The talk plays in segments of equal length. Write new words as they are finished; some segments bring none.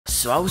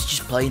So I was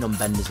just playing on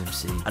Bender's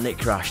MC and it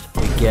crashed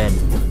again.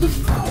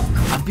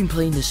 I've been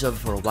playing this server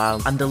for a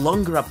while, and the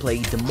longer I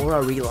played, the more I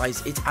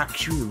realised it's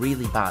actually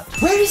really bad.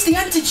 Where is the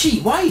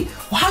anti-cheat? Why?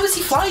 How is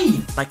he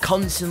flying? I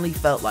constantly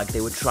felt like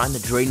they were trying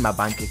to drain my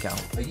bank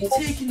account. Are you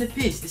taking the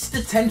piss? This is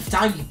the 10th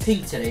time you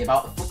pinged today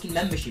about the fucking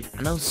membership.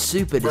 And I was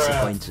super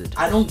disappointed.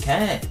 I don't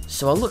care.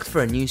 So I looked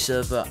for a new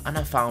server and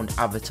I found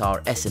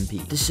Avatar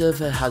SMP. The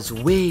server has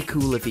way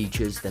cooler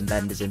features than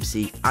Bender's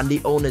MC, and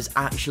the owners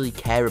actually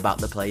care about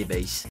the player base.